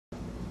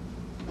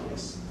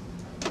this.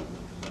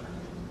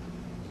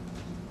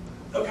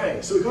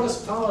 Okay, so we've got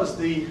as far as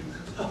the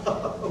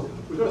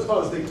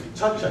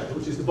type checker,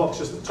 which is the box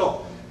just at the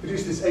top,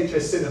 produce this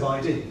HS-SYN of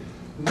ID.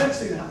 The next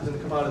thing that happens in the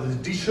compiler is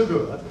the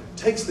desugarer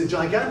takes the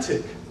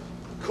gigantic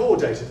core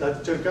data,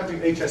 that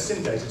gigantic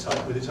HS-SYN data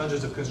type with its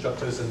hundreds of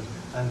constructors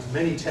and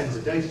many tens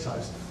of data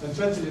types, and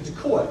turns it into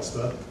core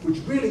expert, which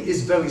really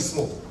is very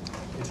small.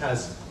 It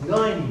has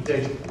nine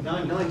data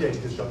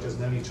constructors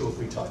and only 2 or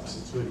 3 types.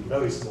 It's really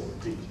very small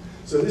indeed.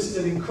 So this is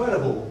an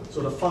incredible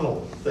sort of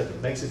funnel thing.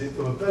 It makes it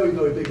from a very,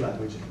 very big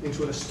language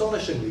into an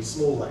astonishingly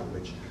small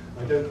language.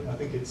 I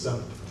think it's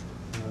a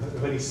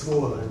very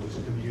smaller language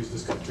that can be used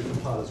to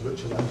compile as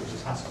rich a language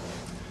as Haskell.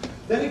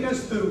 Then it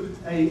goes through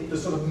the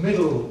sort of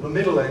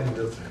middle end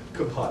of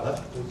compiler,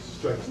 we'll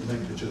straight to the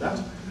nomenclature of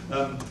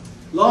that,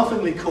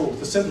 laughingly called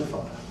the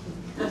simplifier.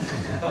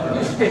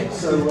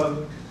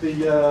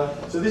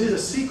 So this is a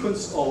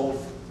sequence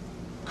of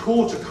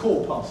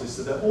core-to-core passes,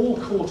 so they're all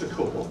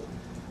core-to-core,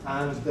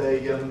 and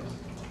they and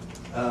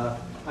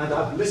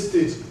I've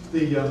listed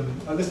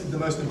the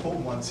most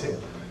important ones here.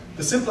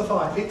 The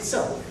simplifier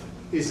itself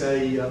is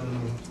a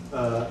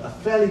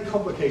fairly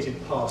complicated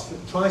pass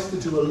that tries to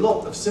do a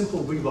lot of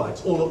simple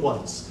rewrites all at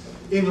once.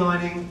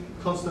 Inlining,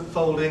 constant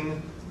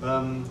folding,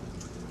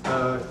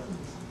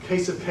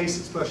 case-of-case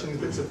expressions,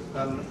 bits of,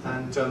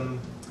 and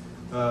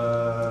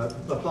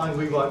applying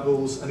rewrite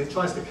rules, and it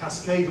tries to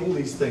cascade all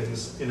these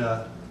things in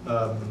a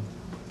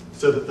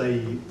so that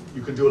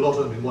you can do a lot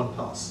of them in one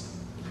pass.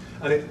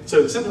 And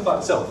so the simplifier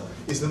itself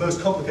is the most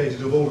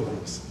complicated of all of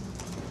these.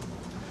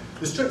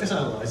 The strictness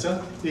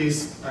analyzer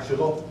is actually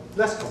a lot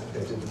less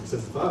complicated than the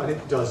simplifier, and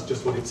it does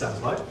just what it sounds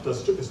like. It does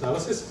strictness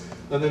analysis,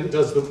 and then it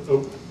does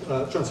the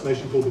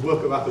transformation called the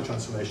worker-wrapper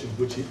transformation,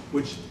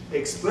 which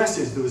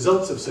expresses the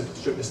results of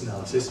strictness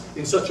analysis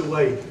in such a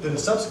way that a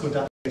subsequent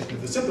application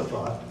of the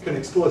simplifier can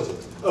exploit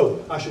it. Oh,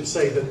 I should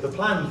say that the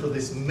plan for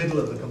this middle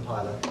of the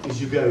compiler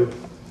is you go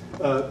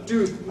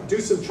do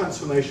some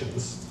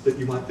transformations that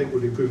you might think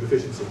would improve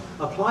efficiency.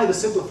 Apply the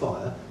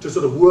simplifier to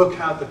sort of work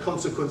out the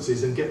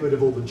consequences and get rid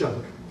of all the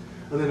junk,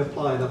 and then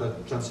apply another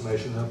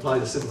transformation and apply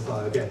the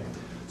simplifier again.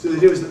 So the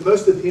idea is that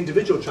most of the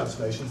individual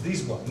transformations,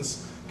 these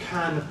ones,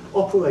 can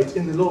operate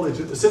in the knowledge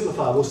that the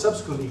simplifier will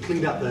subsequently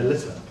clean up their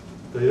litter.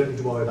 They don't need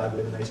to worry about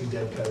eliminating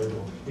dead code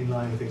or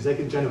inlining things. They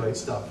can generate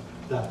stuff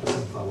that the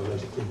simplifier will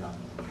later clean up.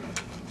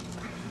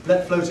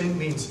 Let floating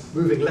means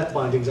moving let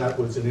bindings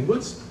outwards and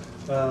inwards.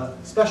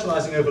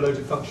 Specializing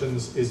overloaded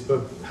functions is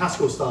for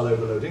Haskell-style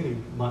overloading.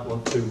 You might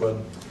want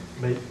to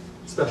make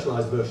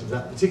specialized versions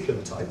at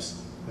particular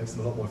types. Makes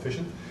them a lot more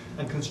efficient.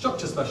 And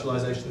constructor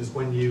specialization is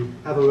when you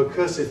have a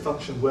recursive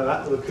function where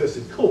at the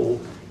recursive call,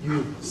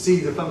 you see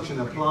the function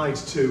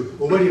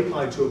already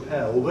applied to a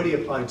pair, already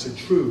applied to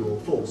true or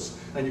false,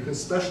 and you can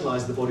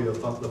specialize the body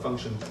of the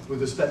function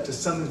with respect to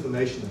some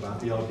information about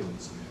the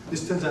arguments.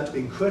 This turns out to be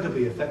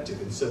incredibly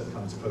effective in certain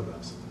kinds of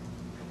programs.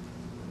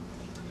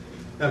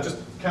 Now, just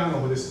carrying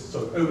on with this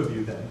sort of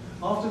overview then,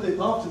 after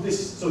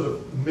this sort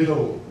of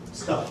middle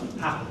stuff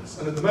happens,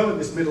 and at the moment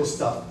this middle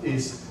stuff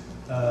is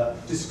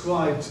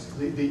described,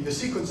 the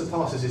sequence of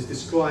passes is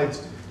described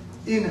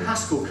in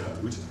Haskell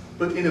code,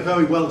 but in a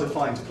very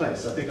well-defined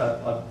place. I think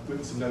I've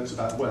written some notes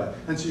about where.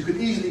 And so you could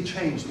easily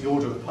change the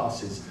order of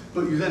passes,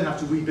 but you then have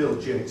to rebuild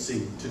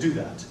GHC to do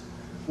that.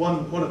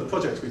 One of the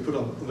projects we put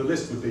on the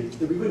list would be,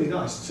 it'd be really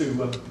nice to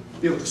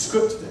be able to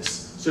script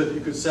this, so that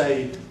you could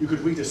say, you could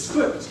read a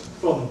script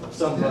from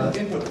some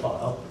input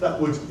file that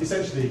would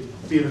essentially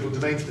be a little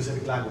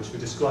domain-specific language for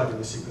describing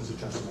the sequence of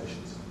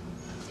transformations.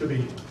 Could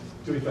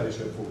be fairly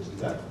straightforward to do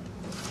that.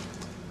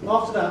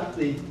 After that,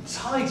 the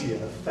tidier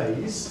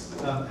phase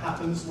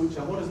happens,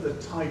 what does the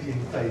tidying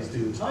phase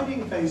do? The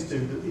tidying phase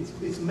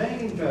its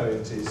main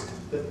invariant is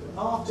that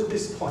after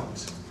this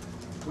point,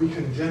 we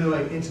can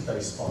generate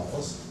interface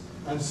files,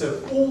 and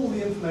so all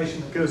the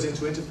information that goes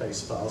into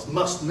interface files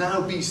must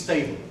now be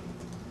stable.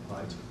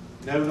 Right?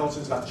 No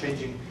nonsense about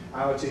changing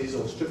arities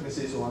or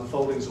strictnesses or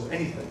unfoldings or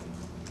anything.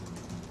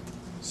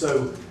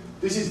 So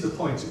this is the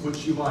point at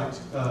which you might,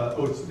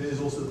 or this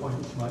is also the point at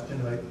which you might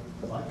generate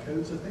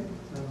bytecodes, I think.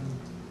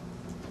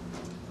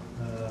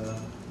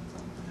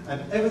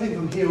 And everything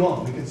from here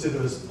on we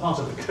consider as part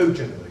of the code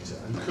generator,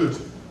 and could,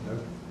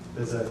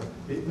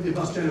 it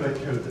must generate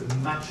code that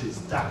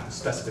matches that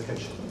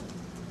specification.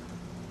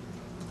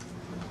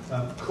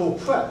 Core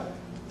prep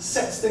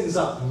sets things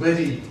up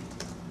ready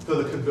for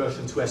the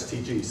conversion to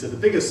STG. So the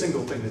biggest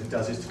single thing that it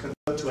does is to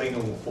convert to a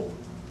normal form.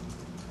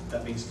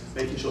 That means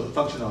making sure the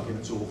function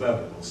arguments are all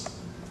variables.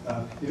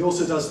 It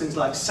also does things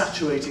like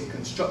saturating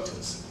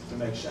constructors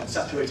and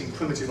saturating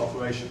primitive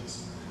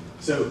operations.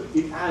 So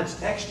it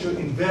adds extra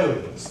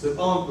invariants that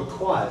aren't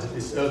required at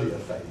this earlier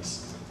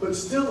phase, but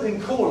still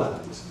in core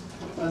land.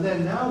 And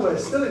then now we're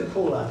still in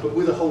core land, but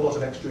with a whole lot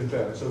of extra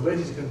invariants. So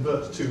ready to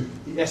convert to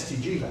the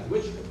STG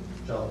language,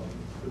 which I'll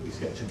quickly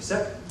sketch in a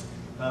sec.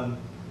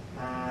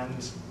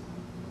 And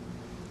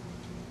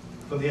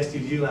from the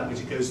STG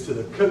language, it goes to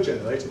the code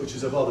generator, which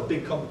is a rather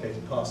big,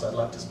 complicated pass I'd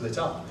like to split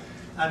up.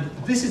 And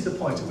this is the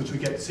point at which we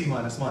get C++.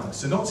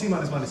 So not C++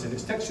 in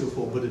its textual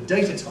form, but a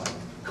data type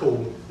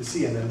called the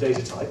CNN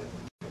data type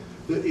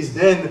that is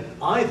then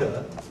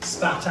either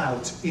spat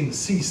out in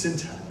C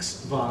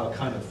syntax via a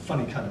kind of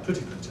funny kind of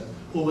pretty printer,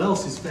 or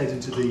else is fed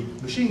into the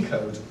machine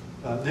code,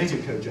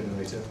 native code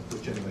generator,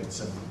 which generates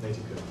some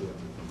native code here.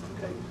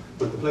 Okay.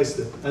 But the place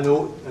that, and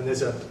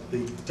there's the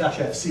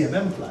 -f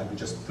CMM flag, we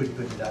just pretty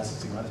printed as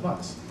C++.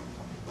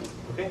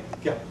 Okay?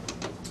 Yeah.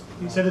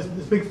 You said there's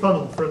a big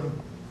funnel from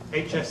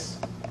HS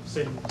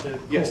syn to core.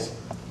 Yes.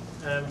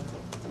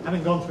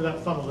 Having gone through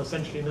that funnel,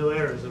 essentially no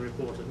errors are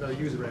reported, no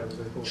user errors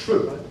are reported.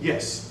 True, right?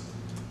 Yes.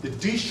 The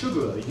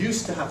desugarer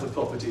used to have the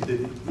property that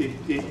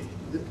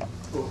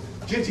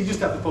GNT used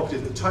to have the property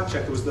that the type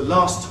checker was the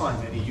last time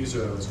any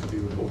user errors could be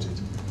reported.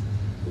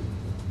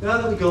 Now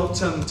that we've got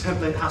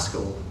template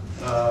Haskell,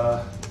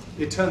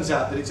 it turns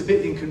out that it's a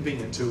bit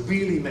inconvenient to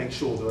really make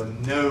sure there are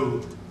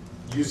no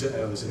user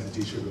errors in the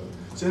desugarer.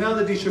 So now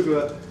the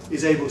desugarer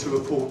is able to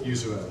report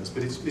user errors,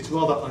 but it's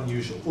rather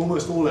unusual.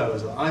 Almost all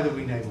errors are either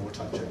rename or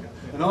type checker.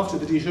 And after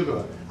the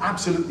desugarer,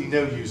 absolutely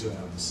no user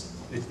errors.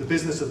 It's the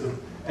business of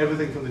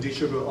everything from the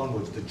desugarer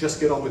onwards to just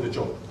get on with the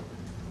job.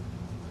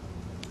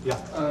 Yeah.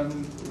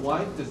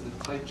 Why does the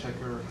type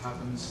checker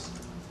happens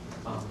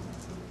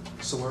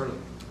so early?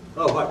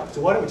 Oh, right.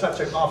 So why don't we type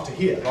check after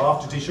here, or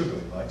after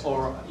desugaring, right?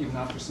 Or even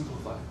after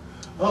simplify?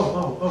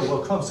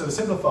 Well, come. So the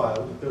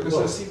simplifier. Because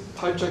I see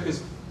type check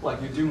is like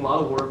you're doing a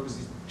lot of work with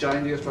these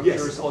giant data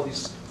structures, Yes. all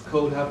these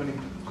code happening.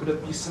 Could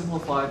it be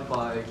simplified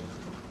by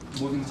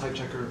moving the type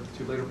checker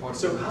to later parts?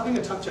 So having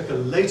a type checker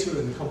later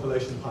in the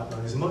compilation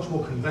pipeline is a much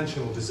more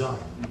conventional design.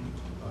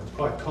 It's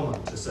quite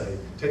common to say,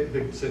 take the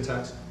big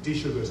syntax,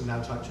 desugar it, and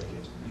now type check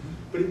it.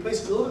 But it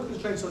places a lot of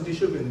constraints on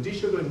desugaring. The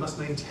desugaring must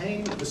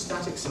maintain the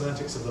static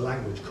semantics of the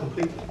language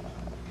completely.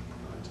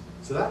 Right?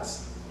 So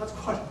that's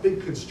quite a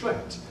big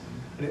constraint.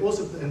 And it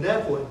also, and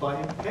therefore, by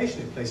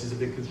implication, it places a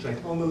big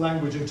constraint on the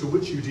language into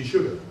which you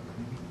desugar.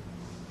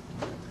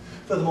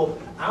 Furthermore,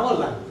 our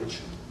language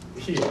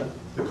here,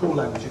 the core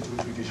language into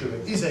which we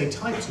desugar, is a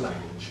typed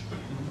language.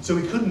 So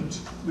we can't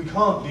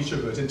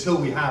desugar it until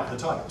we have the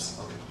types.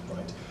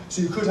 Right?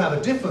 So you could have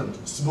a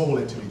different small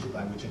intermediate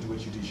language into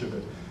which you desugar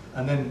it,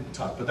 and then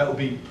type, but that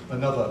will be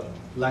another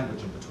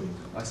language in between.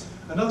 I see.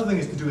 Another thing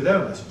is to do with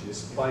error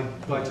messages. By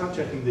type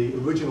checking the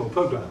original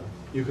program,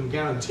 you can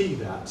guarantee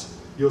that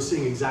you're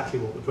seeing exactly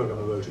what the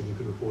programmer wrote and you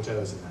can report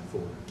errors in that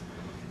form.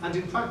 And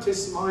in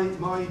practice,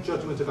 my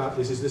judgment about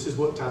this has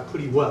worked out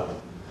pretty well.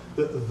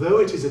 That though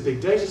it is a big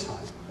data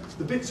type,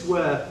 the bits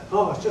where,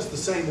 it's just the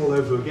same all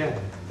over again,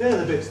 they're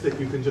the bits that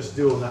you can just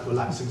do on that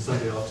relaxing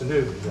Sunday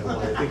afternoon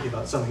while you're thinking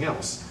about something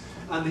else.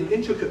 And the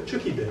intricate,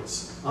 tricky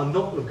bits are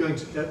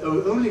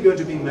only going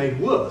to be made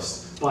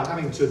worse by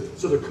having to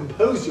sort of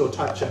compose your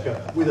type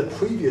checker with a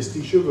previous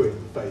desugaring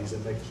phase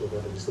and making sure that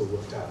everything's still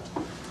worked out.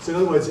 So in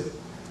other words,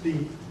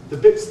 the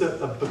bits that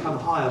have become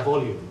higher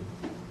volume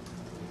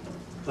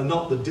are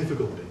not the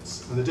difficult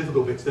bits, and the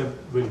difficult bits don't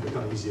really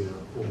become easier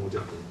or more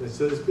difficult.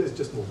 There's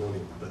just more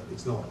volume, but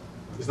it's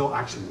not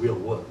actually real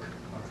work.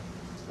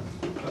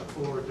 But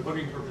for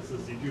debugging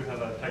purposes, you do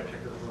have a type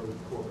checker for the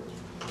core version.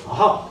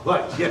 Aha,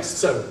 right, yes.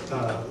 So,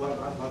 what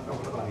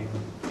about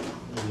even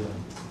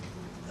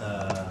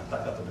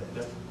back up a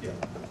bit? Yeah.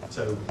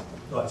 So,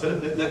 right. So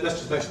let's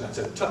just mention that.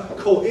 So,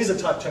 core is a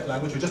type check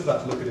language. We're just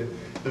about to look at it.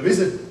 There is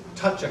a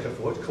type checker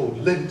for it called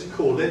lint,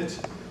 core lint,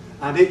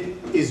 and it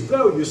is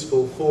very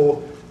useful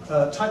for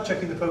type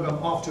checking the program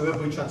after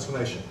every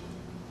transformation.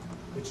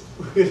 It's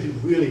really,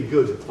 really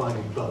good at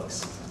finding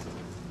bugs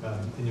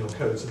in your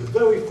code. So the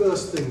very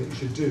first thing that you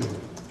should do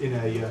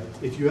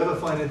if you ever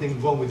find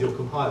anything wrong with your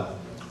compiler,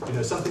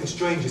 something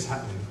strange is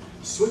happening,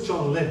 switch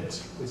on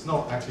lint. It's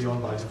not actually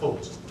on by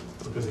default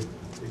because it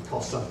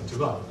costs something to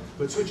run.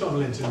 But switch on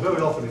lint, and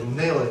very often it'll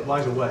nail it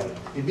right away.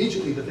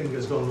 Immediately the thing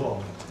has gone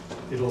wrong,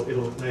 it'll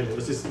nail it.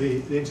 This is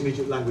the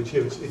intermediate language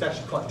here. It's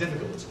actually quite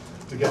difficult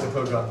to get a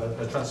program,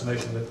 a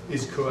transformation that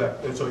is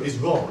correct, is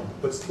wrong,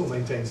 but still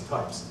maintains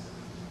types.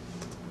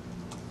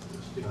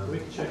 Just a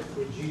quick check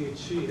for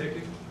GHC,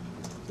 hectic.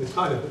 It's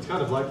kind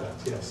of like that,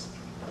 yes.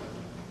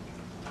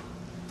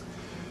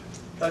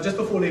 Just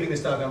before leaving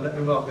this diagram, let me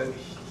remark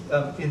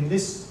that in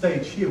this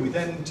stage here, we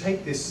then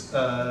take this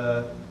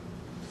sort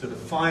of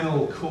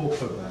final core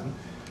program,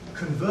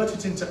 convert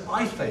it into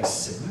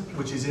iFace-syn,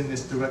 which is in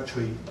this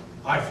directory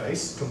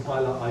iFace,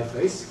 compiler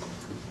iFace.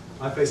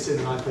 iFace-syn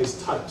and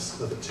iFace types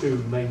are the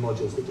two main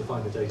modules that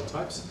define the data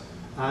types.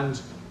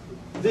 And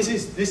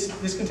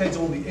this contains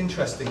all the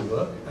interesting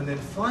work, and then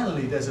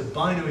finally there's a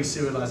binary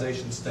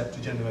serialization step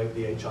to generate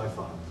the HI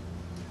file.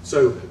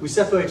 So we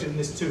separated in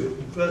this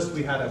too. First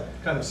we had a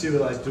kind of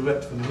serialized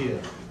direct from here,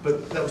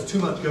 but that was too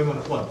much going on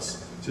at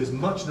once. So it's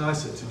much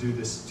nicer to do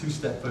this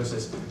two-step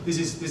process.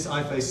 This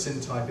iFace-syn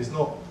type is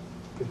not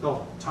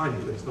tiny,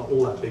 but it's not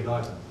all that big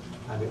either.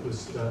 And it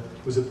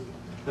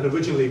and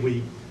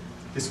originally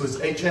this was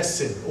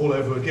HS-syn all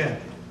over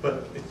again.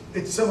 But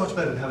it's so much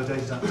better to have a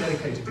data type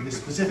dedicated to this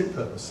specific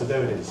purpose. So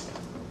there it is.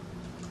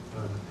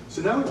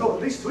 So now we've got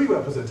at least 3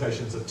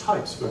 representations of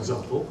types, for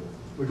example,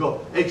 We've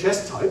got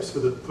HS types for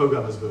the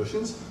programmer's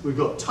versions, we've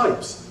got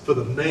types for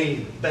the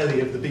main belly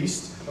of the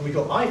beast, and we've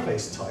got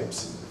iFace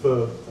types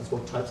for, that's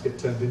what types get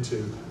turned into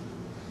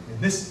in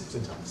this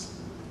syntax.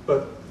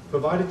 But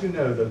provided you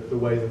know the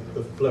way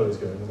the flow is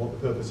going and what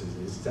the purpose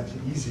is, it's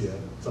actually easier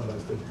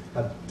sometimes to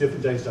have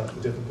different data types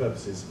for different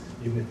purposes,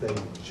 even if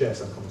they share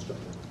some common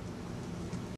structure.